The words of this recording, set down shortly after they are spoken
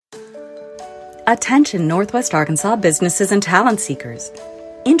Attention Northwest Arkansas businesses and talent seekers.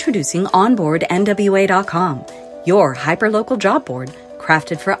 Introducing OnboardNWA.com, your hyperlocal job board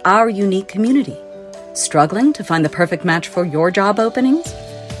crafted for our unique community. Struggling to find the perfect match for your job openings?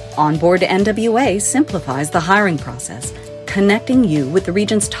 Onboard NWA simplifies the hiring process, connecting you with the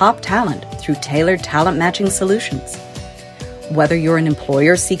region's top talent through tailored talent matching solutions. Whether you're an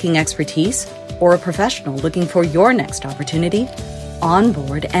employer seeking expertise or a professional looking for your next opportunity,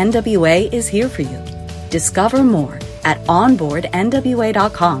 Onboard NWA is here for you. Discover more at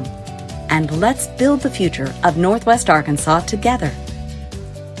onboardnwa.com, and let's build the future of Northwest Arkansas together.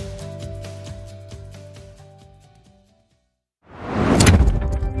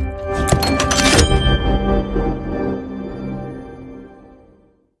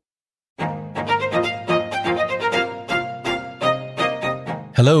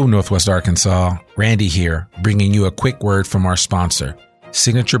 Hello, Northwest Arkansas. Randy here, bringing you a quick word from our sponsor,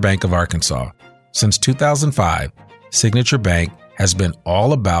 Signature Bank of Arkansas. Since 2005, Signature Bank has been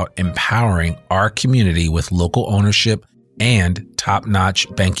all about empowering our community with local ownership and top-notch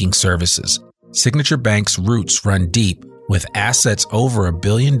banking services. Signature Bank's roots run deep with assets over $1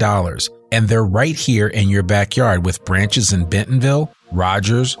 billion, and they're right here in your backyard with branches in Bentonville,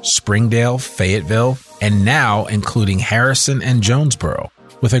 Rogers, Springdale, Fayetteville, and now including Harrison and Jonesboro.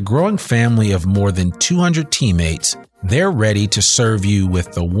 With a growing family of more than 200 teammates, they're ready to serve you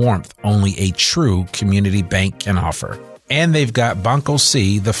with the warmth only a true community bank can offer. And they've got Banco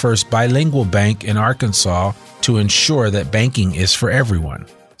C, the first bilingual bank in Arkansas, to ensure that banking is for everyone.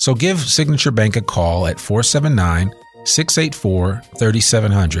 So give Signature Bank a call at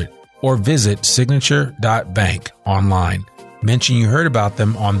 479-684-3700 or visit signature.bank online. Mention you heard about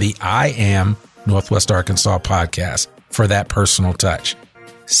them on the I Am Northwest Arkansas podcast for that personal touch.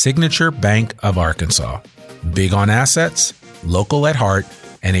 Signature Bank of Arkansas. Big on assets, local at heart,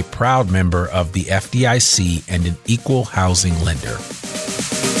 and a proud member of the FDIC and an equal housing lender.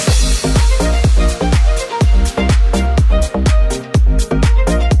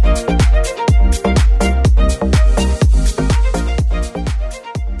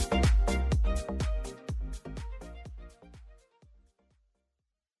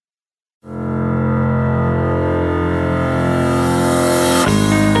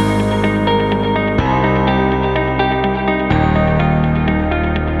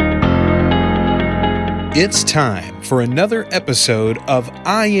 It's time for another episode of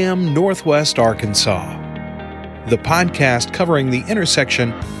I Am Northwest Arkansas, the podcast covering the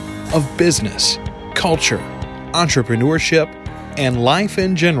intersection of business, culture, entrepreneurship, and life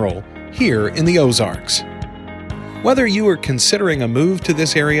in general here in the Ozarks. Whether you are considering a move to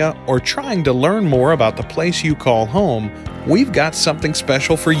this area or trying to learn more about the place you call home, we've got something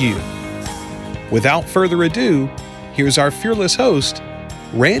special for you. Without further ado, here's our fearless host,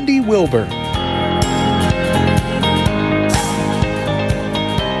 Randy Wilburn.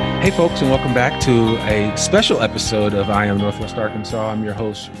 Hey folks, and welcome back to a special episode of I Am Northwest Arkansas. I'm your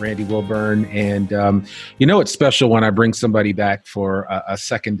host, Randy Wilburn, and it's special when I bring somebody back for a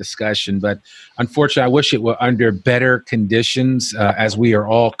second discussion, but unfortunately I wish it were under better conditions as we are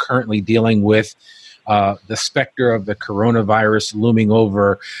all currently dealing with the specter of the coronavirus looming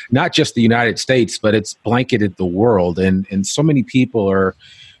over not just the United States, but it's blanketed the world, and so many people are,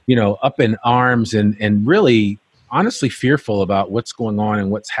 up in arms and really honestly fearful about what's going on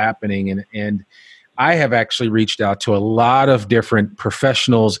and what's happening. And I have actually reached out to a lot of different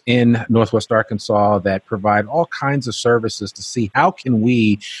professionals in Northwest Arkansas that provide all kinds of services to see how can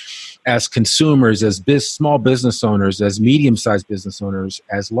we, as consumers, as small business owners, as medium-sized business owners,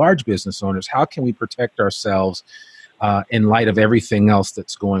 as large business owners, how can we protect ourselves in light of everything else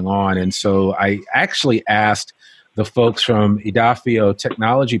that's going on? And so I actually asked the folks from Idafio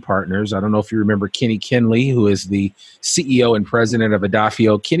Technology Partners. I don't know if you remember Kenny Kinley, who is the CEO and president of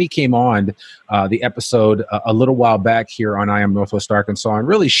Idafio. Kenny came on the episode a little while back here on I Am Northwest Arkansas and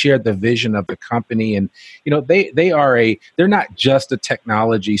really shared the vision of the company. And, they're not just a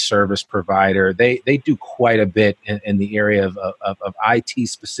technology service provider. They do quite a bit in the area of IT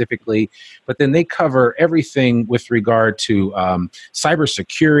specifically, but then they cover everything with regard to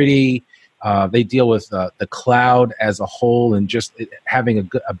cybersecurity. They deal with the cloud as a whole and just having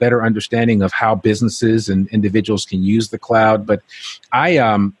a better understanding of how businesses and individuals can use the cloud. But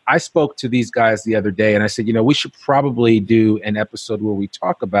I spoke to these guys the other day and I said, we should probably do an episode where we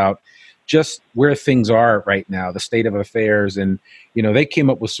talk about just where things are right now, the state of affairs. And, they came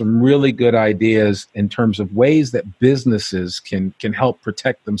up with some really good ideas in terms of ways that businesses can help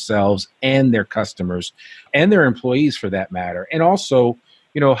protect themselves and their customers and their employees for that matter. And also,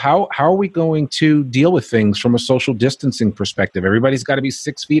 how are we going to deal with things from a social distancing perspective? Everybody's got to be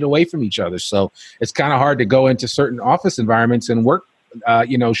 6 feet away from each other. So it's kind of hard to go into certain office environments and work,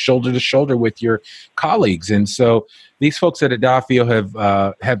 shoulder to shoulder with your colleagues. And so these folks at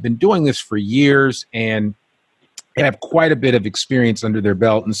Adafio have been doing this for years and have quite a bit of experience under their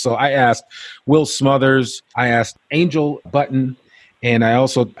belt. And so I asked Will Smothers, I asked Angel Button, and I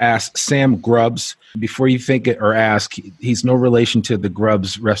also asked Sam Grubbs. Before you think it or ask, he's no relation to the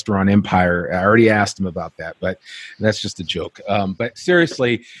Grubbs restaurant empire. I already asked him about that, but that's just a joke. But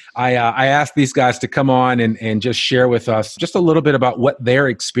seriously, I asked these guys to come on and just share with us just a little bit about what they're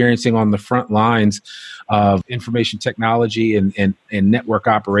experiencing on the front lines of information technology and network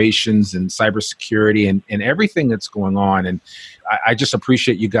operations and cybersecurity and everything that's going on. And I just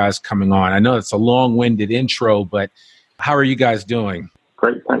appreciate you guys coming on. I know it's a long-winded intro, but how are you guys doing?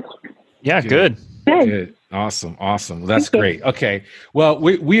 Great, thanks. Yeah, good. Good. Awesome. Well, that's great. Okay. Well,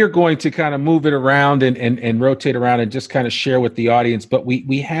 we are going to kind of move it around and rotate around and just kind of share with the audience. But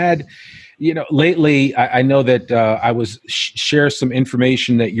we had, lately, I know that I was share some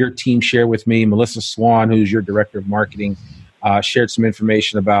information that your team shared with me. Melissa Swan, who's your director of marketing, shared some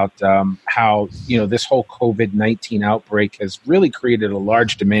information about how, this whole COVID-19 outbreak has really created a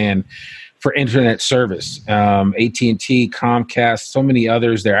large demand for internet service. AT&T, Comcast, so many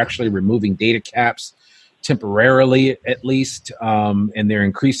others, they're actually removing data caps temporarily at least, and they're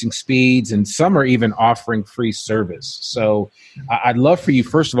increasing speeds, and some are even offering free service. So I'd love for you,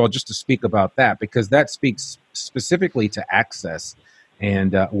 first of all, just to speak about that, because that speaks specifically to access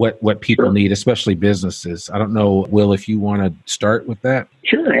and what people need, especially businesses. I don't know, Will, if you want to start with that.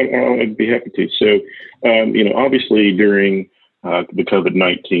 Sure, I'd be happy to. So, obviously during the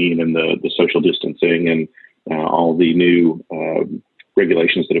COVID-19 and the social distancing and all the new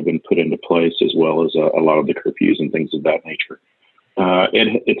regulations that have been put into place, as well as a lot of the curfews and things of that nature.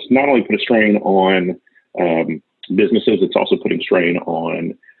 It's not only put a strain on businesses, it's also putting strain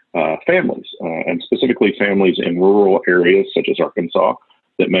on families, and specifically families in rural areas such as Arkansas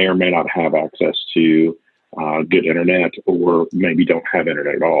that may or may not have access to good internet or maybe don't have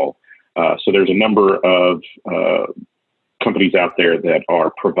internet at all. So there's a number of companies out there that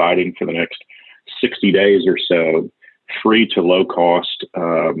are providing for the next 60 days or so free to low cost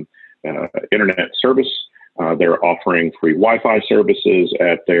internet service. They're offering free Wi-Fi services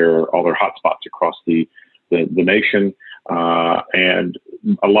at all their hotspots across the nation. And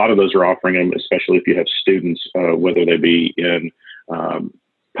a lot of those are offering them, especially if you have students, whether they be in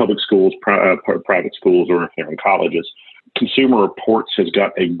public schools, private schools, or if they're in colleges. Consumer Reports has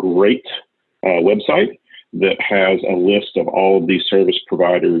got a great website that has a list of all of these service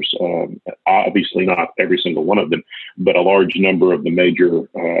providers, obviously not every single one of them, but a large number of the major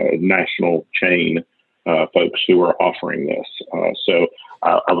national chain folks who are offering this. So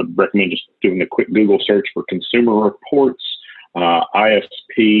I would recommend just doing a quick Google search for Consumer Reports,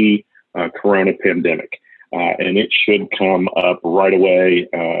 ISP, Corona Pandemic, and it should come up right away,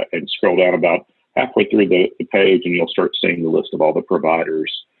 and scroll down about halfway through the page, and you'll start seeing the list of all the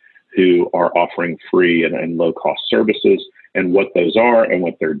providers who are offering free and low-cost services and what those are and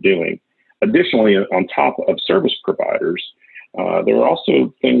what they're doing. Additionally, on top of service providers, there are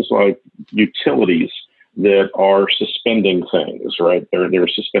also things like utilities that are suspending things, right? They're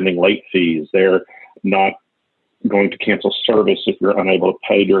suspending late fees. They're not going to cancel service if you're unable to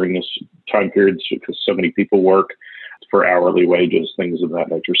pay during this time period because so many people work for hourly wages, things of that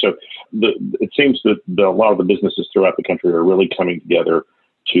nature. So it seems that a lot of the businesses throughout the country are really coming together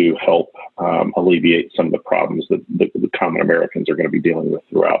to help alleviate some of the problems that the common Americans are going to be dealing with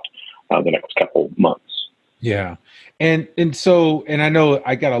throughout the next couple months. Yeah. And I know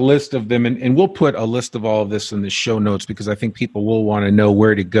I got a list of them, and we'll put a list of all of this in the show notes because I think people will want to know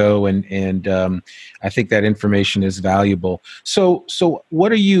where to go, and I think that information is valuable. So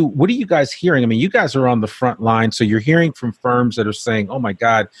what are you guys hearing? I mean, you guys are on the front line, so you're hearing from firms that are saying, "Oh my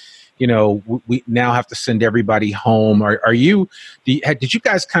God, we now have to send everybody home." Did you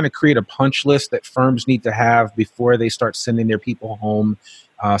guys kind of create a punch list that firms need to have before they start sending their people home?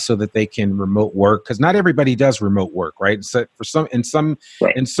 So that they can remote work, because not everybody does remote work, right? So in some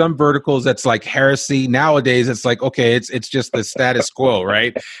verticals, that's like heresy. Nowadays, it's like, okay, it's just the status quo,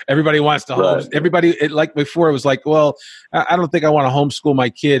 right? Everybody wants to like before it was like, well, I don't think I want to homeschool my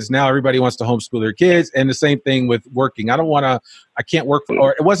kids. Now everybody wants to homeschool their kids, and the same thing with working. I can't work from,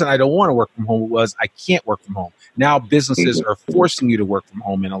 or it wasn't I don't want to work from home. It was I can't work from home. Now businesses are forcing you to work from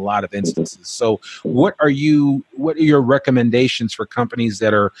home in a lot of instances. So what are your recommendations for companies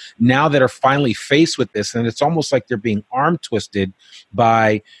that are finally faced with this? And it's almost like they're being arm twisted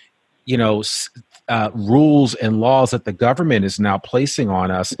by, rules and laws that the government is now placing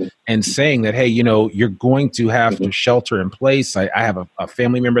on us and saying that, hey, you're going to have to shelter in place. I have a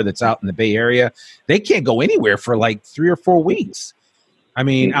family member that's out in the Bay Area. They can't go anywhere for like 3 or 4 weeks. I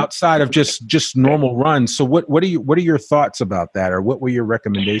mean, outside of just normal runs. So what are your thoughts about that, or what will your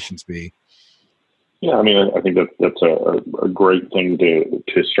recommendations be? Yeah, I mean, I think that's a great thing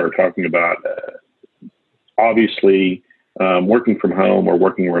to start talking about. Obviously, working from home or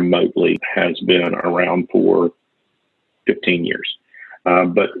working remotely has been around for 15 years.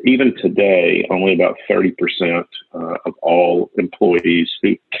 But even today, only about 30% of all employees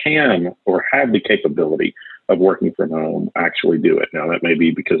who can or have the capability of working from home actually do it. Now, that may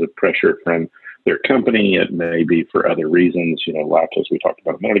be because of pressure from their company. It may be for other reasons, lack, as we talked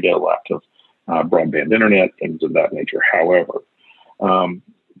about a minute ago, lack of broadband internet, things of that nature. However,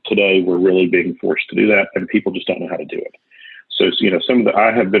 today we're really being forced to do that, and people just don't know how to do it. So,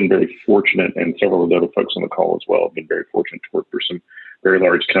 I have been very fortunate, and several of the other folks on the call as well have been very fortunate to work for some very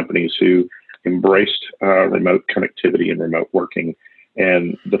large companies who embraced remote connectivity and remote working.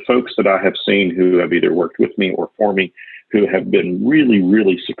 And the folks that I have seen who have either worked with me or for me, who have been really,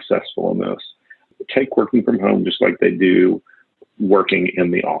 really successful in this, take working from home just like they do working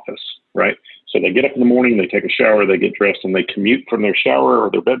in the office, right? So they get up in the morning, they take a shower, they get dressed, and they commute from their shower or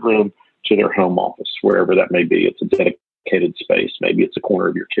their bedroom to their home office, wherever that may be. It's a dedicated space. Maybe it's a corner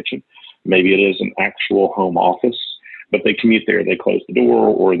of your kitchen. Maybe it is an actual home office, but they commute there. They close the door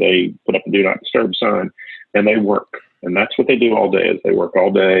or they put up a do not disturb sign, and they work. And that's what they do all day, is they work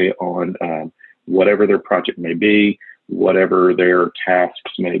all day on whatever their project may be, whatever their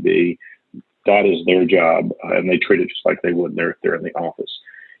tasks may be. That is their job, and they treat it just like they would if they're in the office.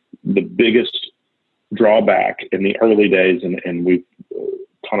 The biggest drawback in the early days, and we've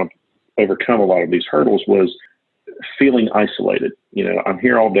kind of overcome a lot of these hurdles, was feeling isolated. I'm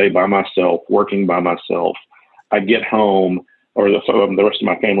here all day by myself, working by myself. I get home, or the rest of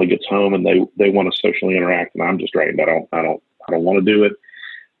my family gets home, and they want to socially interact, and I'm just drained. I don't want to do it.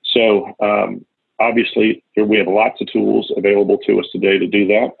 So obviously, we have lots of tools available to us today to do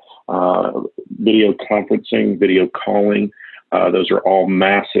that. Video conferencing, video calling, those are all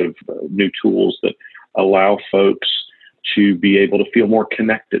massive new tools that allow folks to be able to feel more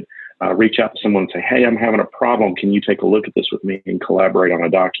connected. Reach out to someone and say, hey, I'm having a problem. Can you take a look at this with me and collaborate on a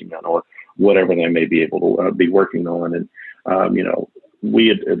document or whatever they may be able to be working on? And,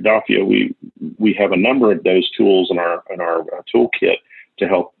 we at Adafio, we have a number of those tools in our toolkit to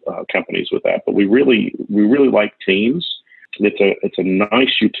help companies with that. But we really like Teams. It's a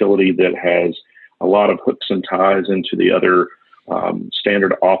nice utility that has a lot of hooks and ties into the other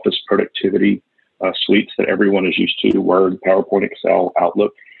standard office productivity suites that everyone is used to: Word, PowerPoint, Excel,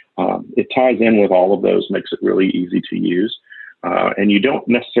 Outlook. It ties in with all of those, makes it really easy to use. And you don't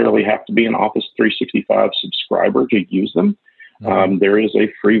necessarily have to be an Office 365 subscriber to use them. There is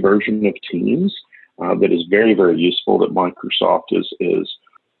a free version of Teams that is very, very useful that Microsoft is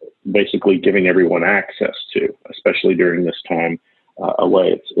basically giving everyone access to, especially during this time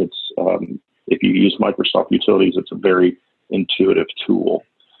away. It's if you use Microsoft utilities, it's a very intuitive tool.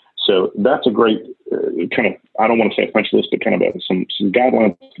 So that's a great kind of, I don't want to say a punch list, but kind of some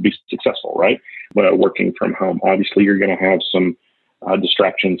guidelines to be successful, right? But working from home, obviously you're going to have some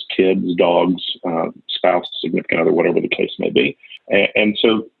distractions, kids, dogs, spouse, significant other, whatever the case may be. And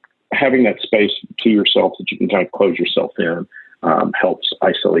so having that space to yourself that you can kind of close yourself in helps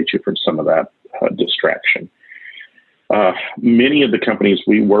isolate you from some of that distraction. Many of the companies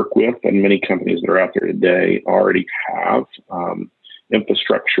we work with and many companies that are out there today already have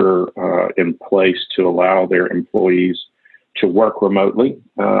infrastructure in place to allow their employees to work remotely.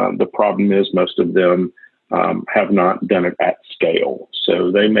 The problem is most of them have not done it at scale.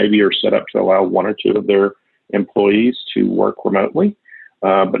 So they maybe are set up to allow 1 or 2 of their employees to work remotely.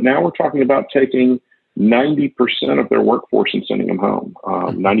 But now we're talking about taking 90% of their workforce and sending them home,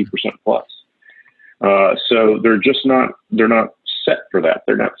 90% plus. So they're not set for that.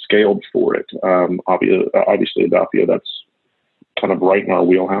 They're not scaled for it. Obviously, Adafio, that's kind of right in our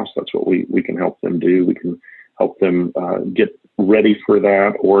wheelhouse. That's what we can help them do. We can help them get ready for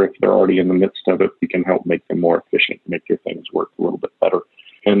that, or if they're already in the midst of it, we can help make them more efficient, make their things work a little bit better.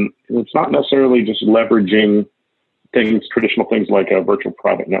 And it's not necessarily just leveraging traditional things like virtual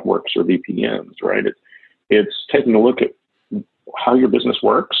private networks or VPNs, right? It's taking a look at how your business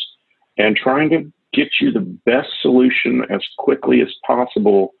works and trying to get you the best solution as quickly as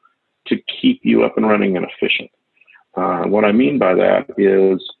possible to keep you up and running and efficient. What I mean by that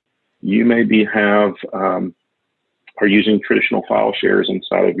is you maybe are using traditional file shares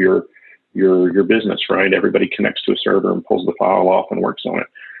inside of your business, right? Everybody connects to a server and pulls the file off and works on it.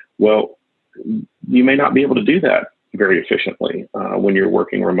 Well, you may not be able to do that very efficiently when you're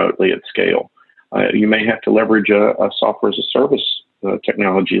working remotely at scale. You may have to leverage a software as a service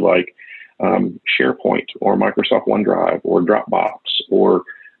technology like SharePoint or Microsoft OneDrive or Dropbox or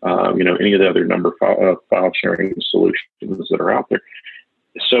any of the other number file sharing solutions that are out there.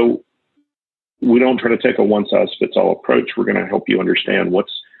 So we don't try to take a one-size-fits-all approach. We're going to help you understand what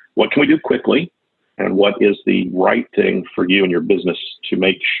can we do quickly and what is the right thing for you and your business to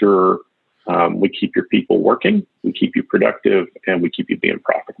make sure we keep your people working, we keep you productive, and we keep you being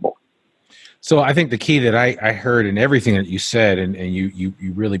profitable. So I think the key that I heard in everything that you said, and you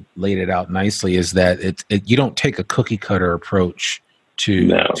really laid it out nicely, is that you don't take a cookie cutter approach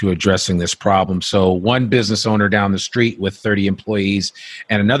to addressing this problem. So one business owner down the street with 30 employees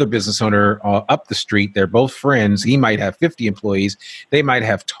and another business owner up the street, they're both friends. He might have 50 employees. They might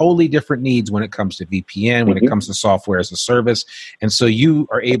have totally different needs when it comes to VPN, when it comes to software as a service. And so you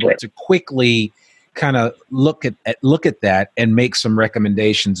are able to quickly kind of look at that and make some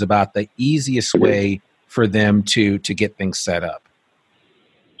recommendations about the easiest way for them to get things set up.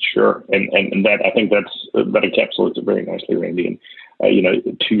 Sure. And that, I think that encapsulates it very nicely, Randy. And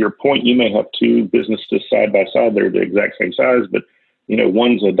to your point, you may have two businesses side by side. They're the exact same size, but,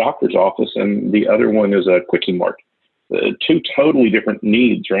 one's a doctor's office and the other one is a Quickie Mart. Two totally different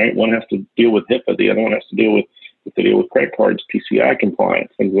needs, right? One has to deal with HIPAA. The other one has to deal with credit cards, PCI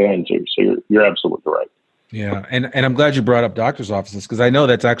compliance, things like that. So you're absolutely right. Yeah, and I'm glad you brought up doctor's offices, because I know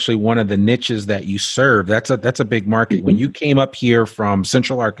that's actually one of the niches that you serve. That's a big market. When you came up here from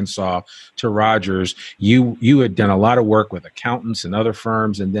Central Arkansas to Rogers, you had done a lot of work with accountants and other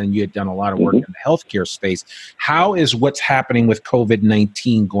firms, and then you had done a lot of work in the healthcare space. How is what's happening with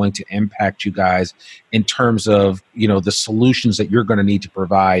COVID-19 going to impact you guys in terms of the solutions that you're going to need to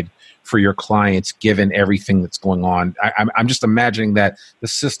provide for your clients, given everything that's going on? I'm just imagining that the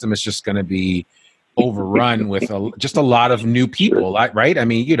system is just going to be overrun with just a lot of new people, right? I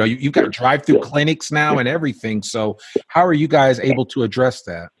mean, you've got drive-through clinics now and everything. So how are you guys able to address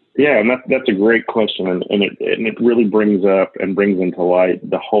that? Yeah, and that's a great question. And it really brings into light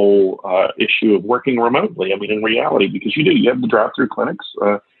the whole issue of working remotely. I mean, in reality, because you have the drive-through clinics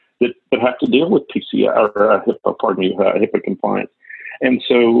that have to deal with PCI or HIPAA compliance. And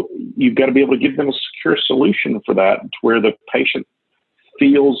so you've got to be able to give them a secure solution for that, to where the patient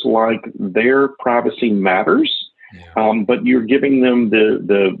feels like their privacy matters, but you're giving them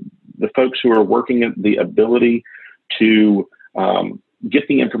the folks who are working at the ability to get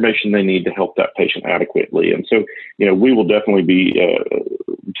the information they need to help that patient adequately. And so, we will definitely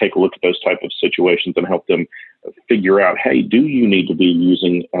take a look at those type of situations and help them figure out, hey, do you need to be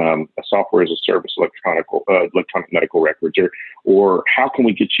using a software as a service, electronic medical records, or how can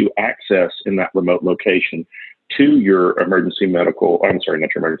we get you access in that remote location to your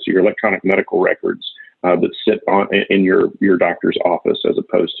your electronic medical records that sit in your doctor's office, as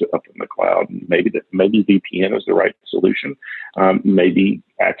opposed to up in the cloud. And maybe VPN is the right solution. Maybe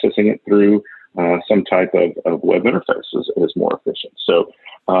accessing it through some type of web interface is more efficient. So,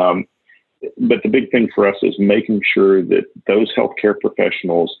 but the big thing for us is making sure that those healthcare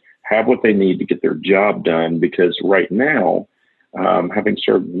professionals have what they need to get their job done, because right now, having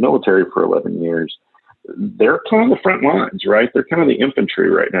served in the military for 11 years, they're kind of the front lines, right? They're kind of the infantry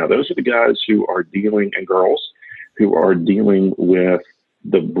right now. Those are the guys who are and girls who are dealing with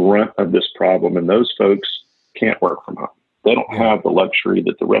the brunt of this problem. And those folks can't work from home. They don't have the luxury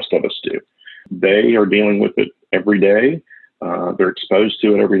that the rest of us do. They are dealing with it every day. They're exposed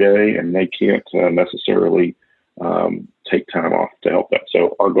to it every day, and they can't necessarily take time off to help them.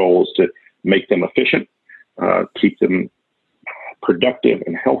 So our goal is to make them efficient, keep them productive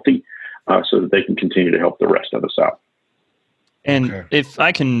and healthy, so that they can continue to help the rest of us out. And if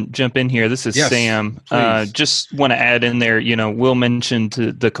I can jump in here, this is Sam. Just want to add in there, Will mentioned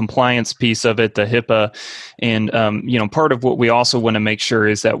the compliance piece of it, the HIPAA. And, part of what we also want to make sure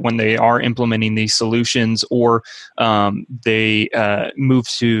is that when they are implementing these solutions, or they move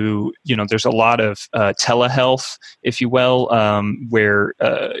to, there's a lot of telehealth, if you will, where,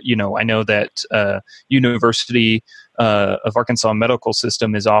 I know that University of Arkansas Medical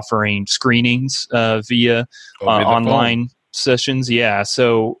System is offering screenings via online sessions. Yeah.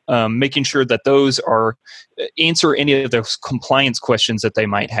 So making sure that those are answer any of those compliance questions that they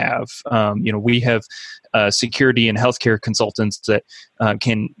might have. We have security and healthcare consultants that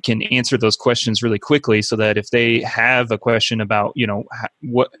can answer those questions really quickly, so that if they have a question about,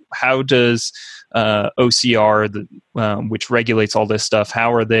 how does OCR, which regulates all this stuff,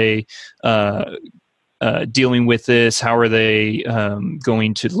 how are they dealing with this? How are they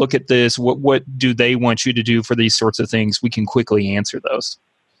going to look at this? What do they want you to do for these sorts of things? We can quickly answer those.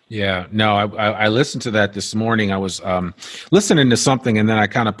 Yeah, no, I listened to that this morning. I was listening to something, and then I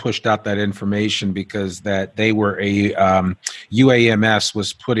kind of pushed out that information because that they were UAMS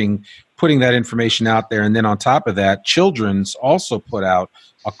was putting that information out there, and then on top of that, Children's also put out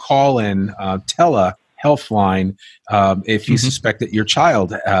a call-in telehealth line if you suspect that your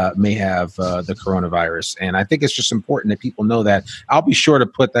child may have the coronavirus. And I think it's just important that people know that. I'll be sure to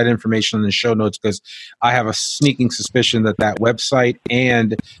put that information in the show notes because I have a sneaking suspicion that website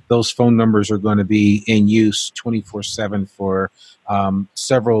and those phone numbers are going to be in use 24/7 for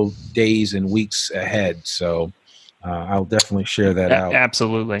several days and weeks ahead. So I'll definitely share that out.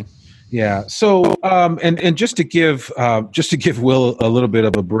 Absolutely. Yeah. So, and just to give Will a little bit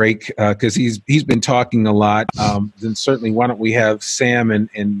of a break because he's been talking a lot. Then certainly, why don't we have Sam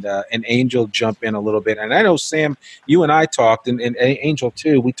and Angel jump in a little bit? And I know Sam, you and I talked, and Angel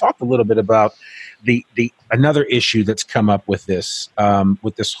too. We talked a little bit about the another issue that's come up with this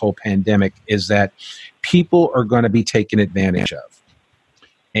whole pandemic is that people are going to be taken advantage of.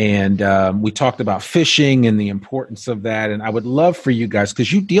 And we talked about phishing and the importance of that. And I would love for you guys,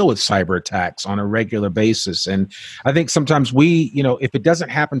 because you deal with cyber attacks on a regular basis. And I think sometimes if it doesn't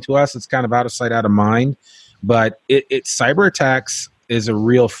happen to us, it's kind of out of sight, out of mind. But cyber attacks is a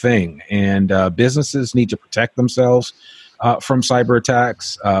real thing. And businesses need to protect themselves from cyber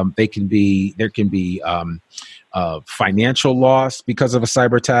attacks. There can be financial loss because of a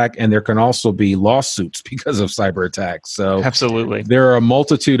cyber attack, and there can also be lawsuits because of cyber attacks. So absolutely, there are a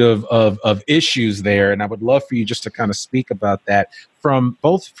multitude of issues there, and I would love for you just to kind of speak about that from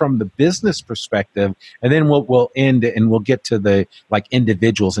the business perspective, and then we'll end and we'll get to the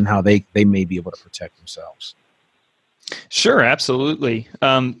individuals and how they may be able to protect themselves. Sure, absolutely.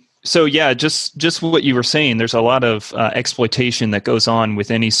 So yeah, just what you were saying, there's a lot of exploitation that goes on with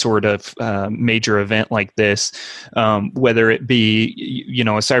any sort of major event like this, whether it be, a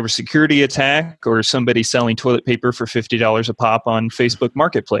cybersecurity attack or somebody selling toilet paper for $50 a pop on Facebook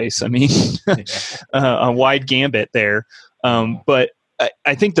Marketplace. I mean, a wide gambit there. But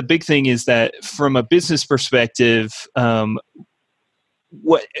I think the big thing is that from a business perspective,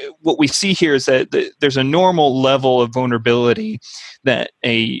 what we see here is that there's a normal level of vulnerability that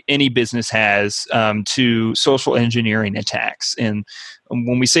any business has to social engineering attacks. And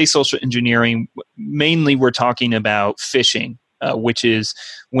when we say social engineering, mainly we're talking about phishing, which is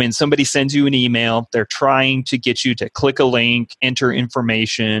when somebody sends you an email, they're trying to get you to click a link, enter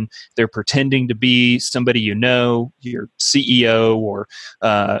information. They're pretending to be somebody your CEO or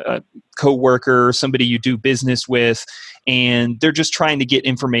a coworker, somebody you do business with, and they're just trying to get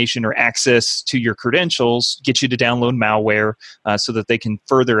information or access to your credentials, get you to download malware so that they can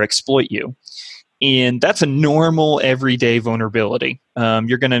further exploit you. And that's a normal everyday vulnerability.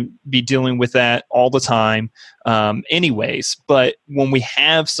 You're going to be dealing with that all the time anyways. But when we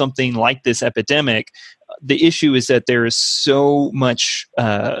have something like this epidemic, the issue is that there is so much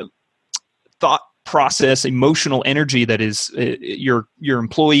thought process, emotional energy that is your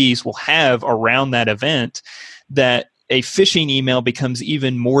employees will have around that event, that a phishing email becomes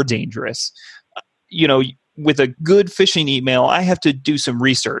even more dangerous. With a good phishing email, I have to do some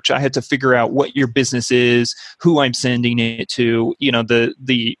research. I have to figure out what your business is, who I'm sending it to.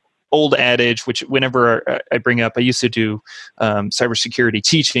 The old adage, which whenever I bring up, I used to do cybersecurity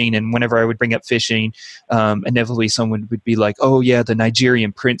teaching, and whenever I would bring up phishing, inevitably someone would be like, "Oh yeah, the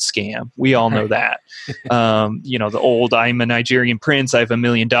Nigerian prince scam." We all know that. The old, "I'm a Nigerian prince. I have $1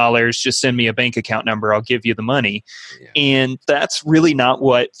 million. Just send me a bank account number. I'll give you the money." Yeah. And that's really not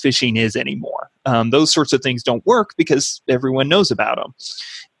what phishing is anymore. Those sorts of things don't work because everyone knows about them.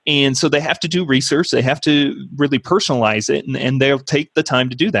 And so they have to do research. They have to really personalize it, and they'll take the time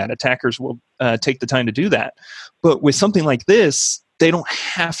to do that. Attackers will take the time to do that. But with something like this, they don't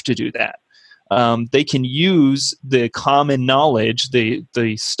have to do that. They can use the common knowledge, the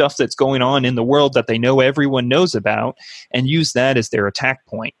stuff that's going on in the world that they know everyone knows about, and use that as their attack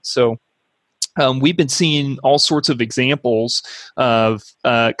point. So we've been seeing all sorts of examples of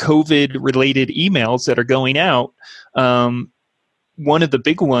COVID-related emails that are going out. One of the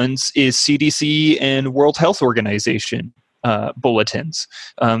big ones is CDC and World Health Organization bulletins.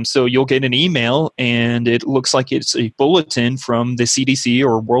 So you'll get an email, and it looks like it's a bulletin from the CDC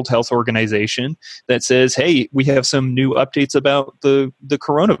or World Health Organization that says, "Hey, we have some new updates about the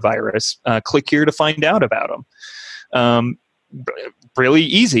coronavirus. Click here to find out about them." Really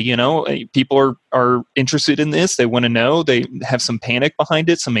easy, people are interested in this. They want to know. They have some panic behind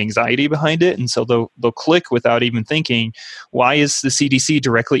it, some anxiety behind it, and so they'll click without even thinking, why is the CDC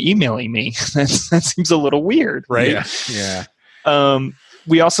directly emailing me? That seems a little weird, right? Yeah.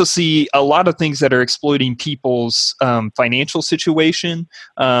 we also see a lot of things that are exploiting people's financial situation.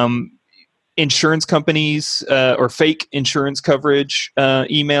 Insurance companies or fake insurance coverage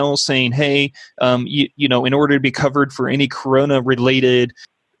emails saying, hey, in order to be covered for any corona-related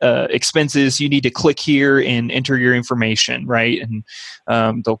expenses, you need to click here and enter your information, right? And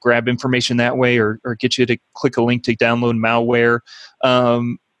they'll grab information that way or get you to click a link to download malware.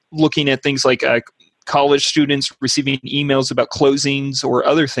 Looking at things like college students receiving emails about closings or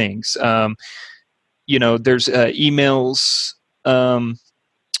other things. There's emails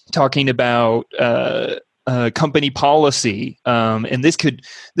talking about company policy, and this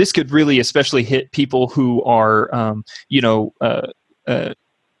could really especially hit people who are,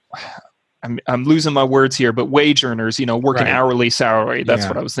 I'm losing my words here, but wage earners, working hourly salary. That's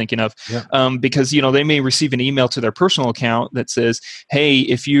what I was thinking of. Yeah. Because, they may receive an email to their personal account that says, hey,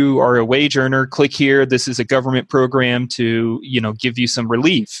 if you are a wage earner, click here. This is a government program to, give you some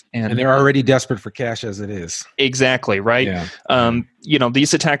relief. And they're already desperate for cash as it is. Exactly. Right. Yeah.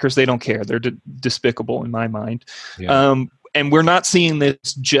 These attackers, they don't care. They're despicable in my mind. Yeah. And we're not seeing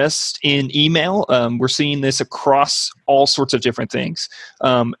this just in email. We're seeing this across all sorts of different things.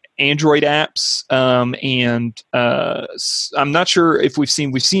 Android apps, and I'm not sure if we've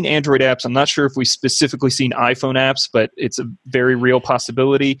seen Android apps. I'm not sure if we've specifically seen iPhone apps, but it's a very real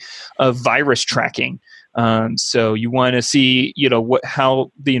possibility of virus tracking. So you want to see,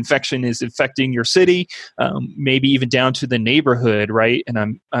 how the infection is affecting your city, maybe even down to the neighborhood, right?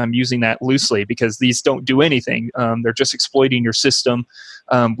 And I'm using that loosely because these don't do anything. They're just exploiting your system.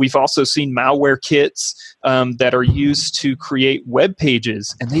 We've also seen malware kits that are used to create web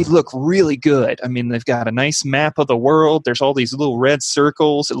pages, and they look really good. I mean, they've got a nice map of the world. There's all these little red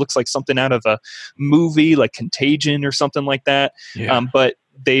circles. It looks like something out of a movie, like Contagion or something like that. Yeah. But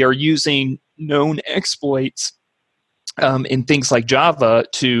they are using known exploits in things like Java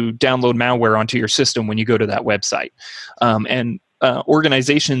to download malware onto your system when you go to that website. And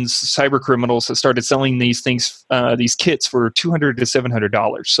organizations, cyber criminals, have started selling these things, these kits for $200 to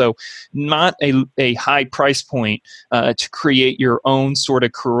 $700. So not a high price point to create your own sort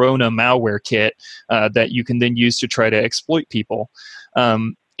of Corona malware kit that you can then use to try to exploit people.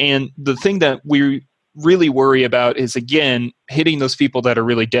 And the thing that we really worry about is, again, hitting those people that are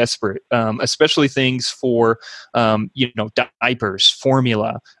really desperate, especially things for, diapers,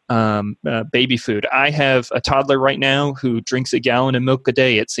 formula, baby food. I have a toddler right now who drinks a gallon of milk a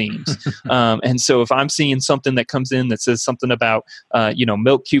day, it seems. And so if I'm seeing something that comes in that says something about,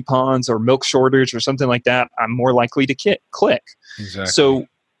 milk coupons or milk shortage or something like that, I'm more likely to click. Exactly. So,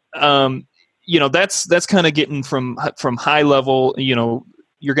 that's kind of getting from high level,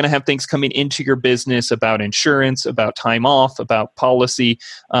 you're going to have things coming into your business about insurance, about time off, about policy,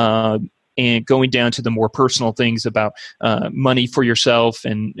 and going down to the more personal things about money for yourself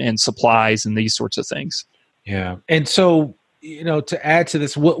and supplies and these sorts of things. Yeah. And so, to add to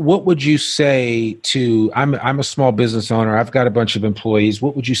this, what would you say to, I'm a small business owner. I've got a bunch of employees.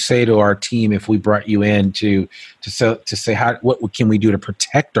 What would you say to our team if we brought you in to say what can we do to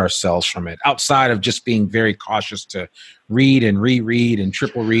protect ourselves from it, outside of just being very cautious to read and reread and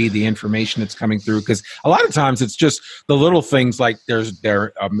triple read the information that's coming through? Because a lot of times it's just the little things, like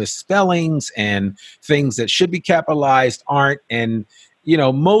there are misspellings and things that should be capitalized aren't. And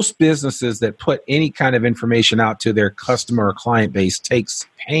most businesses that put any kind of information out to their customer or client base takes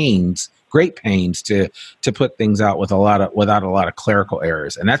great pains to put things out without a lot of clerical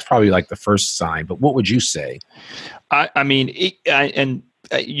errors. And that's probably like the first sign. But what would you say?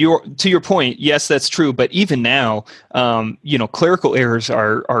 To your point, yes, that's true. But even now, clerical errors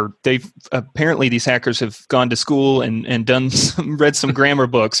they've apparently, these hackers have gone to school and read some grammar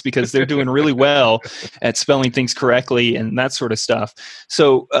books, because they're doing really well at spelling things correctly and that sort of stuff.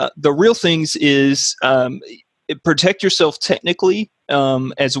 So the real things is protect yourself technically,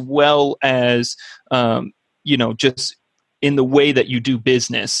 as well as just in the way that you do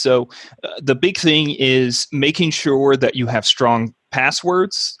business. So the big thing is making sure that you have strong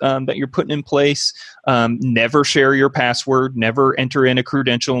passwords that you're putting in place. Never share your password. Never enter in a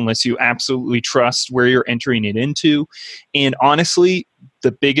credential unless you absolutely trust where you're entering it into. And honestly,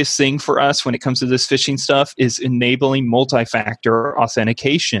 the biggest thing for us when it comes to this phishing stuff is enabling multi-factor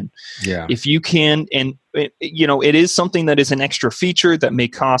authentication. Yeah. If you can, and it is something that is an extra feature that may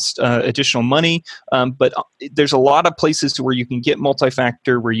cost additional money, but there's a lot of places where you can get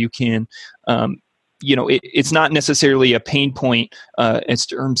multi-factor, where you can it's not necessarily a pain point in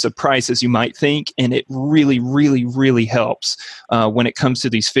terms of price as you might think, and it really, really, really helps when it comes to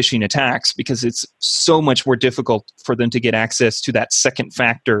these phishing attacks, because it's so much more difficult for them to get access to that second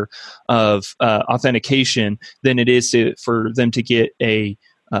factor of authentication than it is for them to get a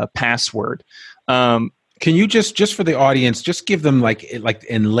password. Can you just for the audience, just give them like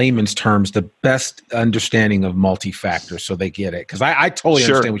in layman's terms, the best understanding of multi-factor so they get it? Because I totally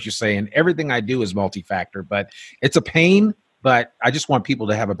understand what you're saying. Everything I do is multi-factor, but it's a pain, but I just want people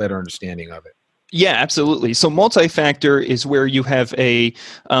to have a better understanding of it. Yeah, absolutely. So multi-factor is where you have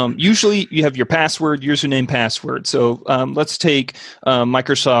usually you have your password, username, password. So let's take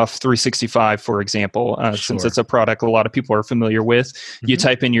Microsoft 365, for example, since it's a product a lot of people are familiar with. Mm-hmm. You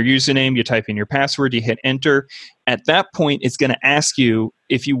type in your username, you type in your password, you hit enter. At that point, it's going to ask you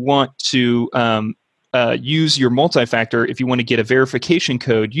if you want to use your multi-factor, if you want to get a verification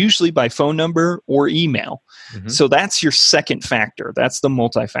code, usually by phone number or email. Mm-hmm. So that's your second factor. That's the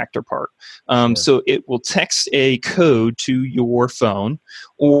multi-factor part. So it will text a code to your phone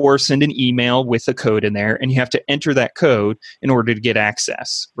or send an email with a code in there, and you have to enter that code in order to get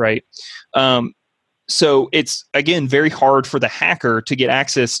access, right? So it's, again, very hard for the hacker to get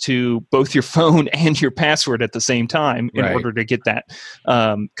access to both your phone and your password at the same time in order to get that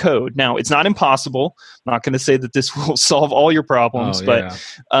code. Now, it's not impossible. I'm not going to say that this will solve all your problems, but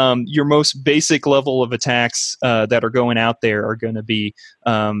your most basic level of attacks that are going out there are going to be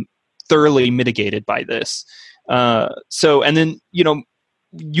thoroughly mitigated by this. And then,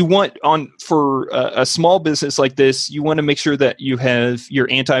 you want for a small business like this, you want to make sure that you have your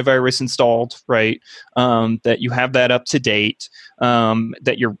antivirus installed, right? That you have that up to date,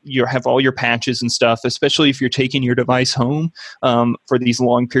 that you have all your patches and stuff, especially if you're taking your device home for these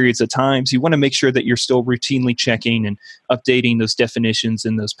long periods of times. You want to make sure that you're still routinely checking and updating those definitions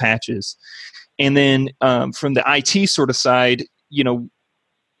and those patches. And then from the IT sort of side,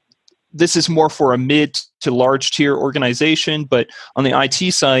 this is more for a mid to large tier organization, but on the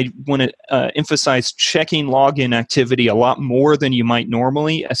IT side, you want to emphasize checking login activity a lot more than you might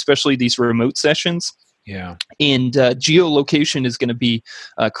normally, especially these remote sessions. Yeah. And geolocation is going to be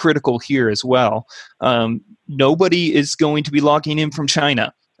critical here as well. Nobody is going to be logging in from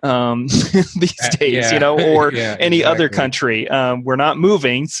China these days, or any other country. We're not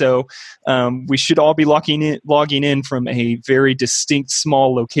moving, so we should all be logging in from a very distinct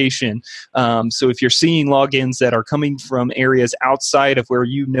small location. So if you're seeing logins that are coming from areas outside of where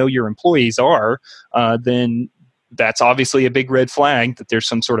your employees are, then that's obviously a big red flag that there's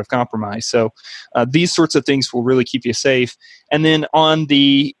some sort of compromise. So these sorts of things will really keep you safe. And then on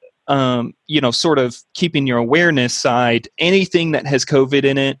the sort of keeping your awareness side, anything that has COVID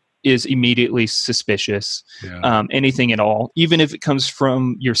in it is immediately suspicious. Anything at all, even if it comes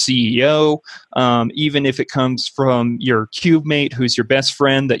from your CEO, even if it comes from your cube mate who's your best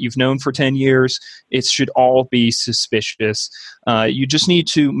friend that you've known for 10 years, it should all be suspicious. You just need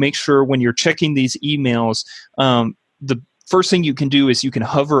to make sure when you're checking these emails, the first thing you can do is you can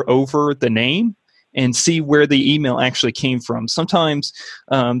hover over the name and see where the email actually came from. At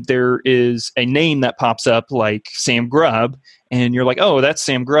there is a name that pops up like Sam Grubb, and you're like, oh, that's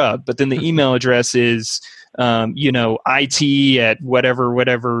Sam Grubb. But then the email address is, IT at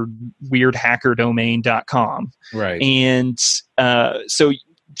whatever weird hacker domain.com. Right. And so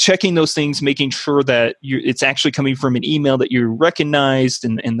checking those things, making sure that it's actually coming from an email that you recognized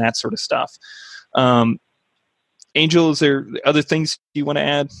and that sort of stuff. Angel, is there other things you want to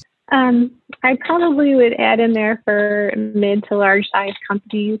add? I probably would add in there for mid to large size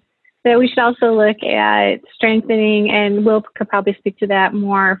companies that we should also look at strengthening, and Will could probably speak to that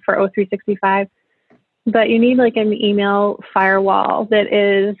more for O365. But you need like an email firewall that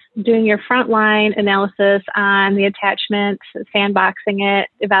is doing your frontline analysis on the attachments, sandboxing it,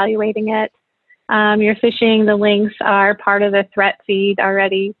 evaluating it. Your phishing, the links are part of the threat feed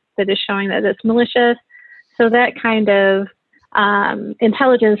already that is showing that it's malicious. So that kind of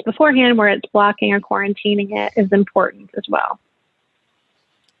intelligence beforehand where it's blocking or quarantining it is important as well.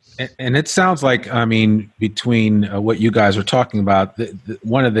 And it sounds like, between what you guys are talking about,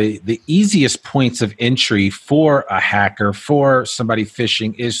 one of the easiest points of entry for a hacker, for somebody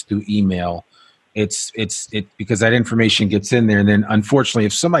phishing, is through email. It's because that information gets in there, and then unfortunately,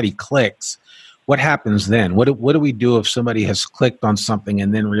 if somebody clicks, what happens then? What do we do if somebody has clicked on something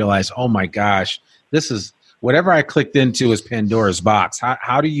and then realize, oh my gosh, this is whatever I clicked into is Pandora's box?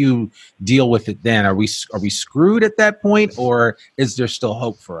 How do you deal with it then? Are we screwed at that point, or is there still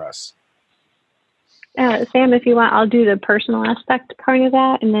hope for us? Sam, if you want, I'll do the personal aspect part of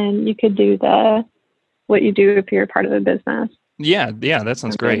that, and then you could do what you do if you're part of a business. Yeah, that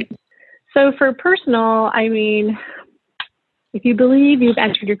sounds great. So for personal, I mean, if you believe you've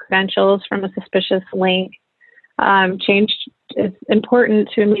entered your credentials from a suspicious link, it's important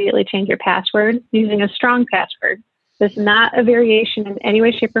to immediately change your password using a strong password. There's not a variation in any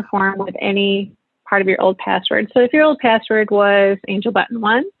way, shape, or form with any part of your old password. So if your old password was Angel Button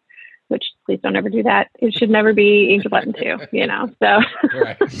 1, which please don't ever do that, it should never be Angel Button 2, so.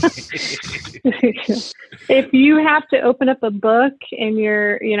 Right. If you have to open up a book in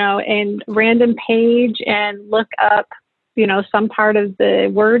your, in random page and look up, some part of the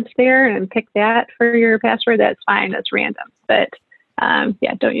words there and pick that for your password, that's fine. That's random. But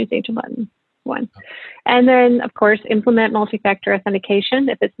don't use Angel Button 1. And then, of course, implement multi-factor authentication.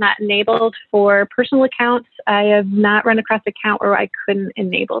 If it's not enabled for personal accounts, I have not run across an account where I couldn't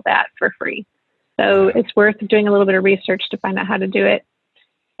enable that for free. So it's worth doing a little bit of research to find out how to do it.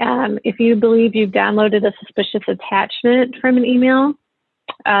 If you believe you've downloaded a suspicious attachment from an email,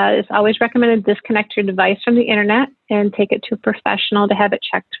 it's always recommended disconnect your device from the internet and take it to a professional to have it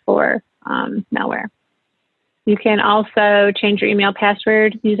checked for malware. You can also change your email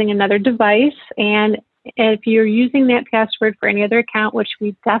password using another device. And if you're using that password for any other account, which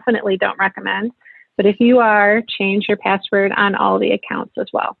we definitely don't recommend, but if you are, change your password on all the accounts as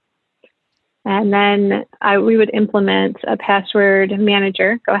well. And then we would implement a password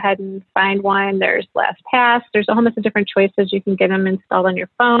manager. Go ahead and find one. There's LastPass. There's a whole bunch of different choices. You can get them installed on your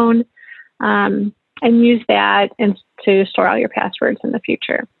phone and use that to store all your passwords in the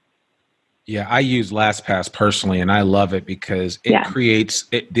future. Yeah, I use LastPass personally, and I love it because it creates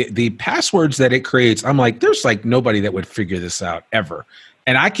the passwords that it creates. I'm like, there's like nobody that would figure this out ever.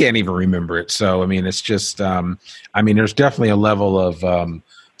 And I can't even remember it. So, I mean, it's just, there's definitely a level of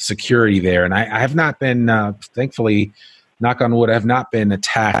security there. And I have not been, thankfully, knock on wood, I have not been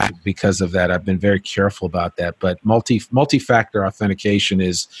attacked because of that. I've been very careful about that. But multi-factor authentication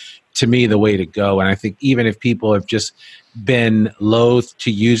is, to me, the way to go. And I think even if people have just been loath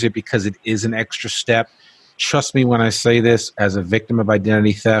to use it because it is an extra step, trust me when I say this, as a victim of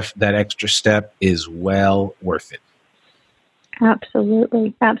identity theft, that extra step is well worth it.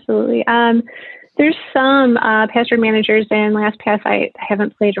 Absolutely. Absolutely. There's some password managers in LastPass I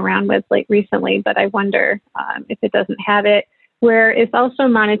haven't played around with recently, but I wonder if it doesn't have it, where it's also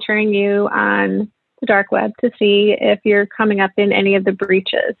monitoring you on the dark web to see if you're coming up in any of the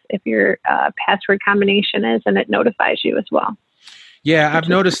breaches, if your password combination is, and it notifies you as well. Yeah, I've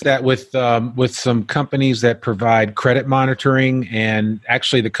noticed that with some companies that provide credit monitoring, and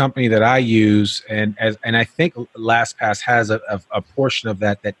actually the company that I use, and I think LastPass has a portion of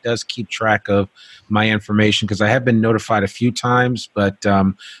that does keep track of my information, because I have been notified a few times, but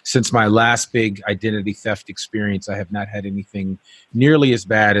since my last big identity theft experience, I have not had anything nearly as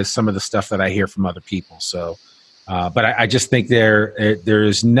bad as some of the stuff that I hear from other people. So, but I just think there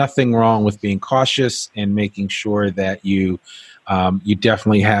is nothing wrong with being cautious and making sure that you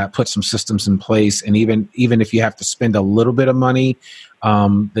definitely have put some systems in place, and even if you have to spend a little bit of money,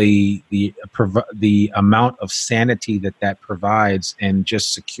 the amount of sanity that provides and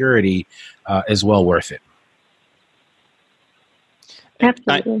just security is well worth it.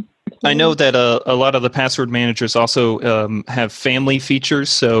 Absolutely. I know that a lot of the password managers also have family features.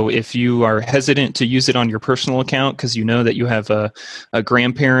 So if you are hesitant to use it on your personal account because you know that you have a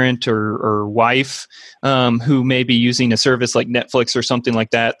grandparent or wife who may be using a service like Netflix or something like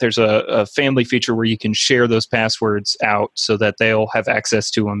that, there's a family feature where you can share those passwords out so that they'll have access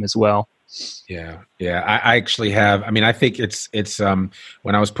to them as well. Yeah. I actually have. I mean, I think it's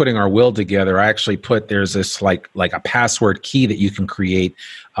when I was putting our will together, I actually there's this like a password key that you can create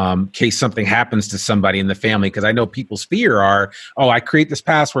in case something happens to somebody in the family. Because I know people's fear are, I create this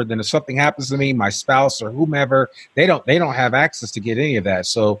password, then if something happens to me, my spouse or whomever, they don't have access to get any of that.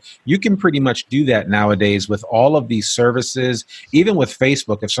 So you can pretty much do that nowadays with all of these services. Even with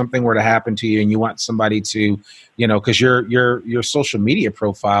Facebook, if something were to happen to you and you want somebody to, because your social media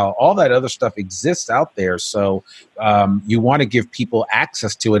profile, all that other stuff exists out there. So you want to give people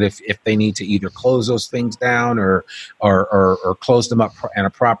access to it if they need to either close those things down or close them up in a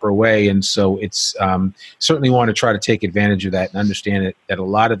proper way. And so it's certainly want to try to take advantage of that and understand that a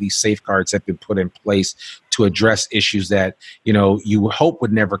lot of these safeguards have been put in place to address issues that you hope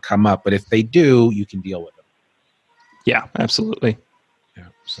would never come up, but if they do, you can deal with them. Yeah, absolutely. Yeah.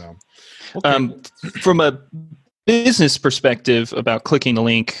 So okay. From a business perspective about clicking a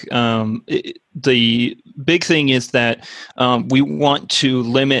link, the big thing is that we want to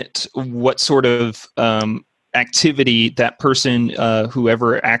limit what sort of activity that person,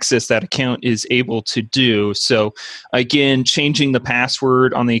 whoever accessed that account, is able to do. So again, changing the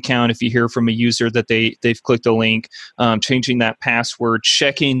password on the account if you hear from a user that they've clicked a link, changing that password,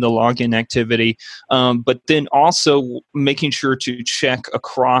 checking the login activity, but then also making sure to check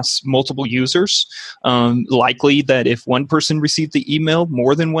across multiple users. Likely that if one person received the email,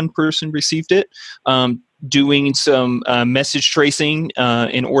 more than one person received it. Doing some message tracing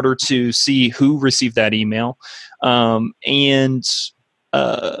in order to see who received that email, and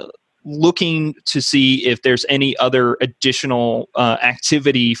looking to see if there's any other additional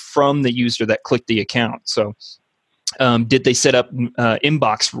activity from the user that clicked the account. So did they set up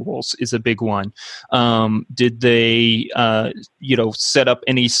inbox rules is a big one. Did they set up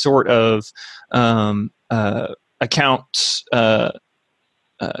any sort of account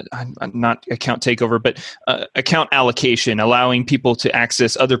not account takeover, but account allocation, allowing people to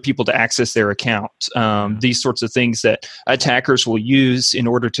access other people to access their account. These sorts of things that attackers will use in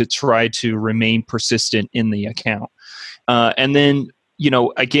order to try to remain persistent in the account. And then,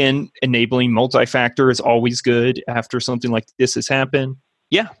 again, enabling multi-factor is always good after something like this has happened.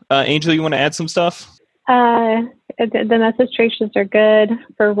 Yeah. Angel, you want to add some stuff? The message traces are good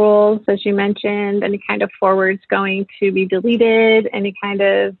for rules, as you mentioned. Any kind of forwards going to be deleted. Any kind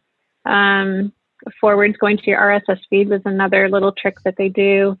of forwards going to your RSS feed was another little trick that they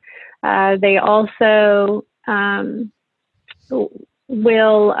do. They also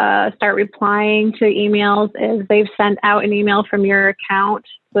will start replying to emails as they've sent out an email from your account.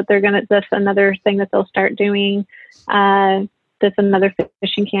 But that's another thing that they'll start doing. That's another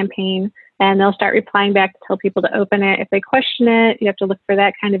phishing campaign. And they'll start replying back to tell people to open it. If they question it, you have to look for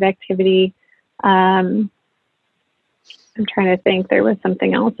that kind of activity. I'm trying to think. There was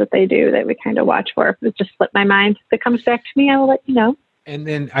something else that they do that we kind of watch for. If it just slipped my mind. If it comes back to me, I will let you know. And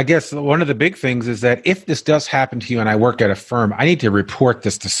then I guess one of the big things is that if this does happen to you and I work at a firm, I need to report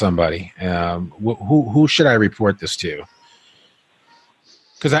this to somebody. Who should I report this to?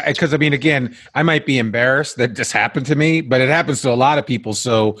 Because I mean, again, I might be embarrassed that this happened to me, but it happens to a lot of people.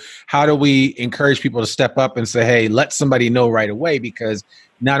 So how do we encourage people to step up and say, hey, let somebody know right away? Because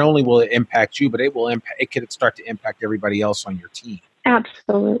not only will it impact you, but it could start to impact everybody else on your team.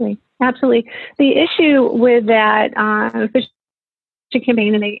 Absolutely. The issue with that phishing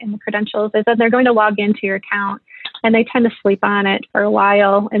campaign and the credentials is that they're going to log into your account and they tend to sleep on it for a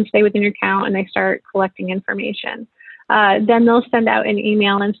while and stay within your account, and they start collecting information. Then they'll send out an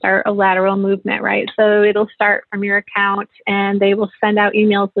email and start a lateral movement, right? So it'll start from your account, and they will send out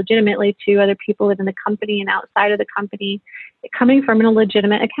emails legitimately to other people within the company and outside of the company, coming from a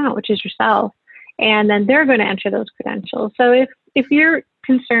legitimate account, which is yourself. And then they're going to enter those credentials. So if you're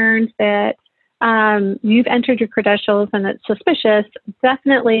concerned that you've entered your credentials and it's suspicious,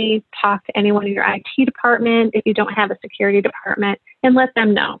 definitely talk to anyone in your IT department if you don't have a security department, and let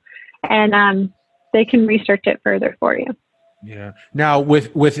them know. And they can research it further for you. Yeah. Now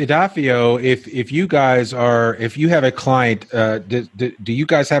with Idapio, if you have a client, do you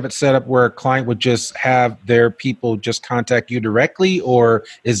guys have it set up where a client would just have their people just contact you directly, or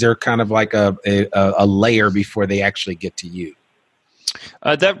is there kind of like a layer before they actually get to you?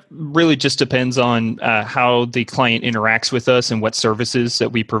 That really just depends on how the client interacts with us and what services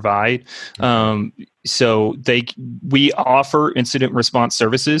that we provide. So we offer incident response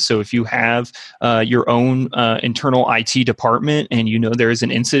services. So if you have your own internal IT department and you know there is an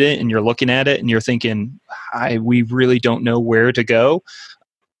incident and you're looking at it and you're thinking, we really don't know where to go.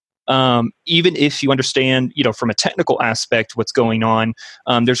 Even if you understand, from a technical aspect what's going on,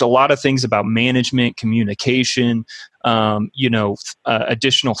 there's a lot of things about management, communication,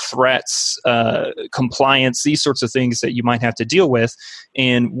 additional threats, compliance, these sorts of things that you might have to deal with,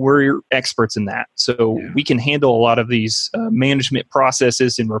 and we're experts in that. So we can handle a lot of these management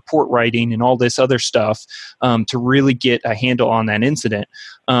processes and report writing and all this other stuff to really get a handle on that incident.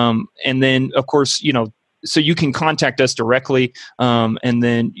 And then, of course, so you can contact us directly, and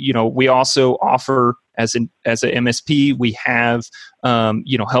then we also offer as an MSP, we have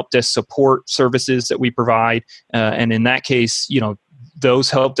help desk support services that we provide, and in that case,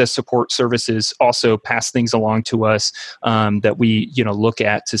 those help desk support services also pass things along to us that we look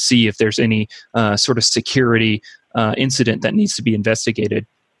at to see if there's any sort of security incident that needs to be investigated.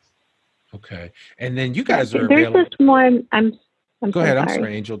 Okay, and then you guys are there's this one. Go ahead. I'm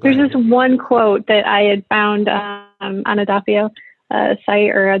sorry, Angel. There's this one quote that I had found on Idapio site,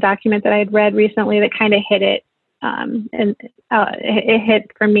 or a document that I had read recently, that kind of hit it. It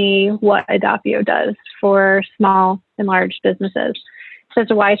hit for me what Idapio does for small and large businesses. It says,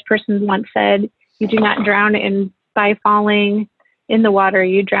 a wise person once said, "You do not drown by falling in the water,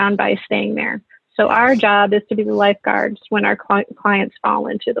 you drown by staying there." So our job is to be the lifeguards when our clients fall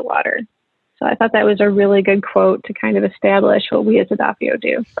into the water. So I thought that was a really good quote to kind of establish what we as Adafio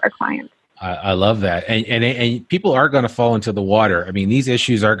do for our clients. I love that. And people are going to fall into the water. I mean, these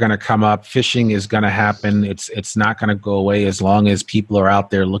issues are going to come up. Phishing is going to happen. It's not going to go away as long as people are out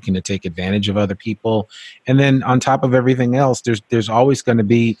there looking to take advantage of other people. And then on top of everything else, there's always going to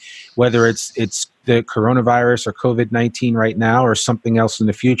be, whether it's the coronavirus or COVID-19 right now or something else in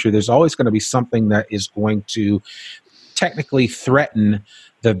the future, there's always going to be something that is going to technically threaten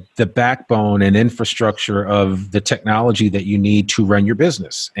the backbone and infrastructure of the technology that you need to run your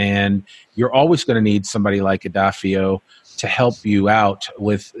business. And you're always going to need somebody like Adafio to help you out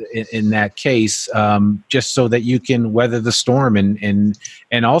with in that case, just so that you can weather the storm. And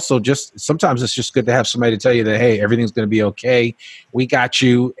also just sometimes it's just good to have somebody to tell you that, hey, everything's going to be okay. We got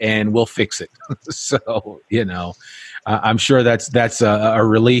you and we'll fix it. So, I'm sure that's a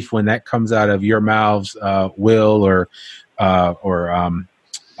relief when that comes out of your mouths, Will or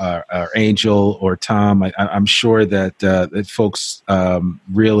Angel or Tom. I'm sure that folks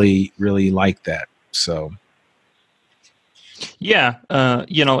really, really like that. So, yeah,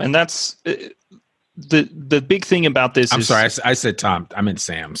 and that's the big thing about this. I'm sorry, I said Tom. I meant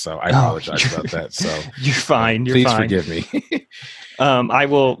Sam. So I apologize about that. So you're fine. You're please fine. Forgive me. I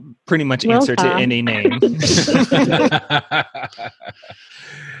will pretty much answer to any name.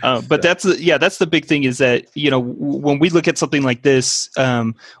 But that's the big thing is that, when we look at something like this,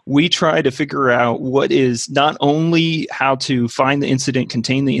 we try to figure out what is not only how to find the incident,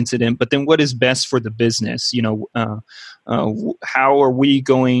 contain the incident, but then what is best for the business. How are we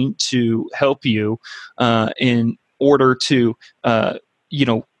going to help you in order to,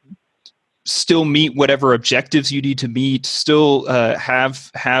 still meet whatever objectives you need to meet, still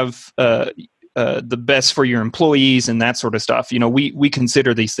have the best for your employees and that sort of stuff. We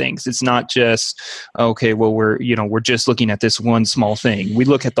consider these things. It's not just, okay, well, we're just looking at this one small thing. We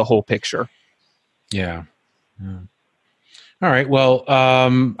look at the whole picture. Yeah. All right. Well,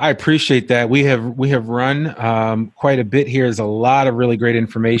 I appreciate that. We have run quite a bit here. There's a lot of really great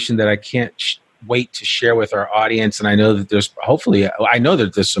information that I can't wait to share with our audience. And I know that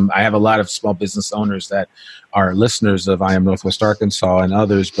I have a lot of small business owners that are listeners of I Am Northwest Arkansas and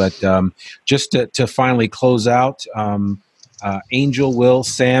others. But just to finally close out, Angel, Will,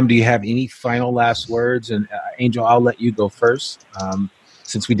 Sam, do you have any final last words? And Angel, I'll let you go first.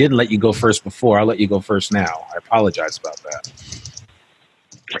 Since we didn't let you go first before, I'll let you go first now. I apologize about that.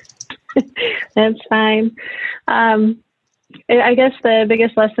 That's fine. I guess the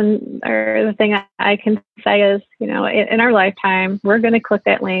biggest lesson or the thing I can say is, in our lifetime, we're going to click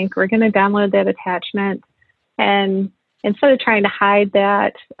that link, we're going to download that attachment, and instead of trying to hide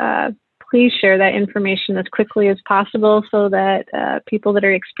that, please share that information as quickly as possible so that people that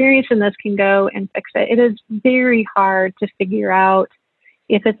are experiencing this can go and fix it. It is very hard to figure out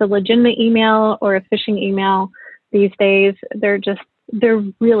if it's a legitimate email or a phishing email these days. They're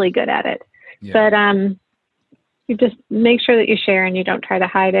really good at it. Yeah. But you just make sure that you share and you don't try to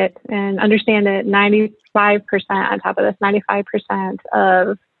hide it, and understand that 95% on top of this, 95%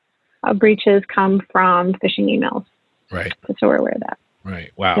 of breaches come from phishing emails. Right. So we're aware of that.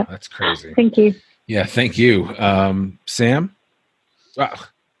 Right. Wow. Yep. That's crazy. Thank you. Yeah. Thank you. Sam? Wow.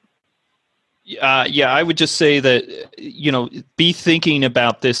 I would just say that, be thinking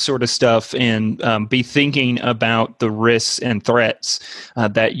about this sort of stuff and be thinking about the risks and threats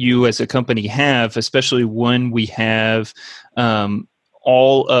that you as a company have, especially when we have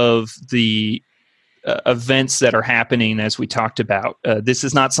all of the events that are happening as we talked about. This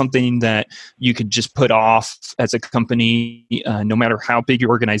is not something that you could just put off as a company, no matter how big your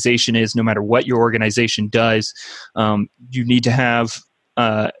organization is, no matter what your organization does. You need to have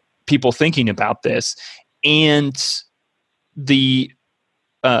people thinking about this. And the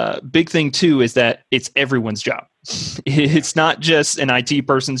big thing too is that it's everyone's job. It's not just an IT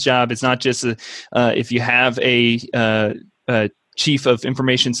person's job. It's not just if you have a chief of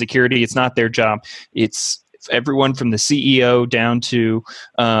information security, it's not their job. It's everyone from the CEO down to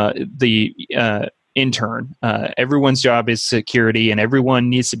the intern. Everyone's job is security, and everyone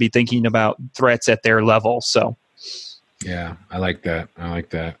needs to be thinking about threats at their level. So yeah, I like that.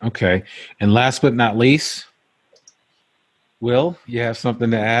 Okay. And last but not least, Will, you have something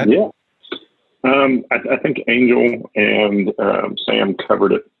to add? Yeah. I think Angel and Sam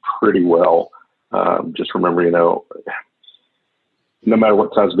covered it pretty well. Just remember, no matter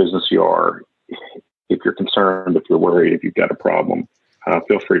what size business you are, if you're concerned, if you're worried, if you've got a problem,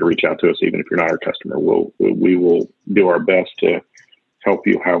 feel free to reach out to us, even if you're not our customer. We will do our best to help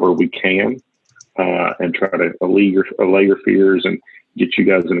you however we can. And try to allay your fears. And get you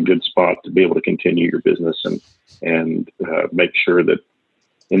guys in a good spot to be able to continue your business and make sure that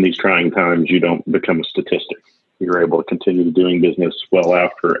in these trying times you don't become a statistic. You're able to continue doing business well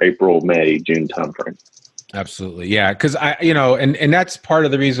after April, May, June timeframe. Absolutely. Yeah. Cause and that's part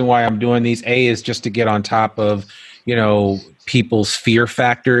of the reason why I'm doing these. A is just to get on top of, people's fear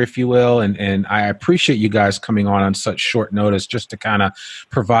factor, if you will. And I appreciate you guys coming on such short notice just to kind of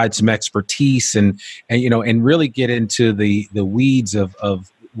provide some expertise and really get into the weeds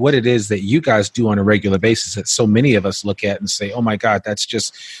of what it is that you guys do on a regular basis that so many of us look at and say, oh my God, that's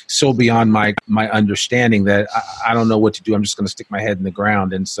just so beyond my understanding that I don't know what to do. I'm just going to stick my head in the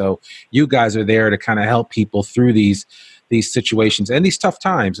ground. And so you guys are there to kind of help people through these situations and these tough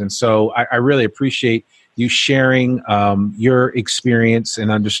times. And so I really appreciate you sharing your experience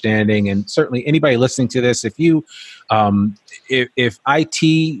and understanding. And certainly anybody listening to this, if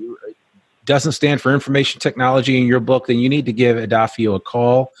IT doesn't stand for information technology in your book, then you need to give Adafio a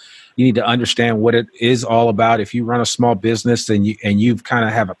call. You need to understand what it is all about. If you run a small business and you've kind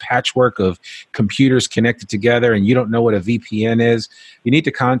of have a patchwork of computers connected together and you don't know what a VPN is, you need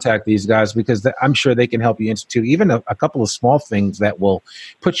to contact these guys because I'm sure they can help you institute even a couple of small things that will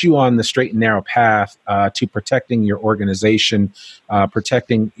put you on the straight and narrow path to protecting your organization,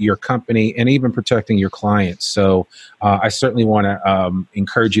 protecting your company, and even protecting your clients. So I certainly want to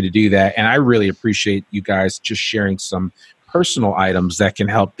encourage you to do that. And I really appreciate you guys just sharing some personal items that can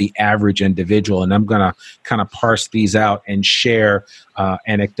help the average individual. And I'm going to kind of parse these out and share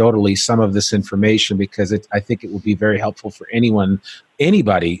anecdotally some of this information because I think it will be very helpful for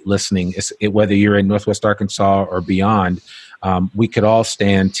anybody listening, whether you're in Northwest Arkansas or beyond. We could all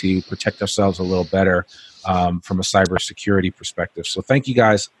stand to protect ourselves a little better from a cybersecurity perspective. So thank you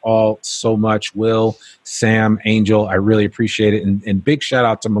guys all so much. Will, Sam, Angel, I really appreciate it. And big shout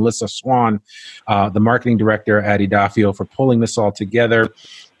out to Melissa Swan, the marketing director at Adafio, for pulling this all together.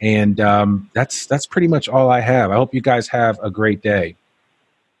 And that's pretty much all I have. I hope you guys have a great day.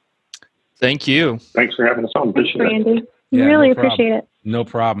 Thank you. Thanks for having us on. Thanks, Randy. Really appreciate it. No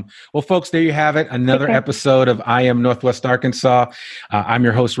problem. Well, folks, there you have it. Another episode of I Am Northwest Arkansas. I'm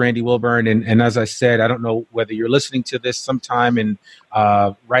your host, Randy Wilburn. And as I said, I don't know whether you're listening to this sometime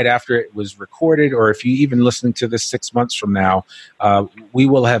right after it was recorded, or if you even listening to this 6 months from now, we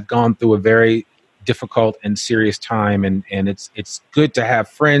will have gone through a very difficult and serious time, and it's good to have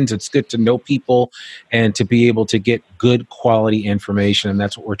friends, it's good to know people, and to be able to get good quality information, and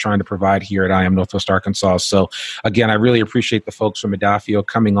that's what we're trying to provide here at I Am Northwest Arkansas. So again, I really appreciate the folks from Adafio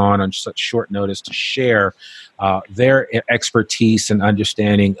coming on such short notice to share their expertise and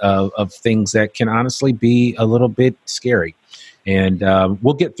understanding of things that can honestly be a little bit scary. And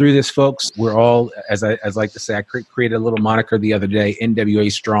we'll get through this, folks. We're all, as I like to say, I created a little moniker the other day,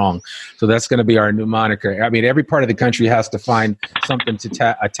 NWA Strong. So that's going to be our new moniker. I mean, every part of the country has to find something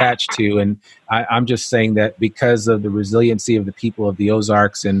to attach to. And I'm just saying that because of the resiliency of the people of the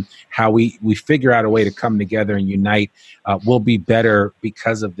Ozarks and how we figure out a way to come together and unite, we'll be better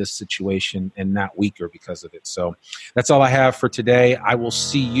because of this situation and not weaker because of it. So that's all I have for today. I will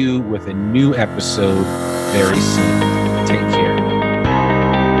see you with a new episode very soon. Take care.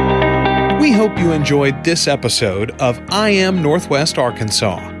 We hope you enjoyed this episode of I Am Northwest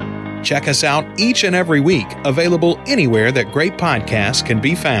Arkansas. Check us out each and every week, available anywhere that great podcasts can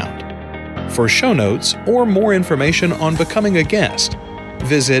be found. For show notes or more information on becoming a guest,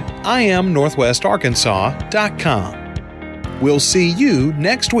 visit IamNorthwestArkansas.com. We'll see you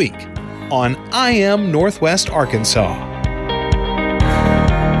next week on I Am Northwest Arkansas.